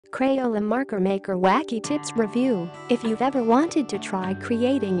Crayola Marker Maker Wacky Tips Review. If you've ever wanted to try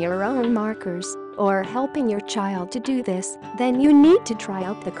creating your own markers or helping your child to do this, then you need to try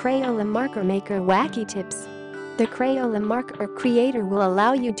out the Crayola Marker Maker Wacky Tips. The Crayola Marker Creator will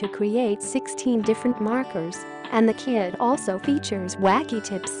allow you to create 16 different markers, and the kit also features wacky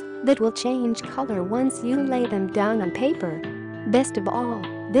tips that will change color once you lay them down on paper. Best of all,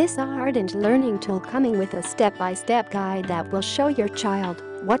 this ardent learning tool coming with a step-by-step guide that will show your child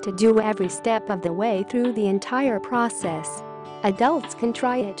what to do every step of the way through the entire process. Adults can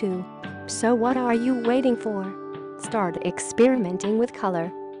try it too. So what are you waiting for? Start experimenting with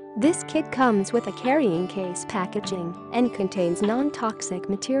color. This kit comes with a carrying case packaging and contains non-toxic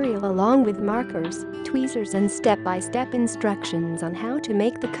material along with markers, tweezers and step-by-step instructions on how to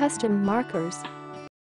make the custom markers.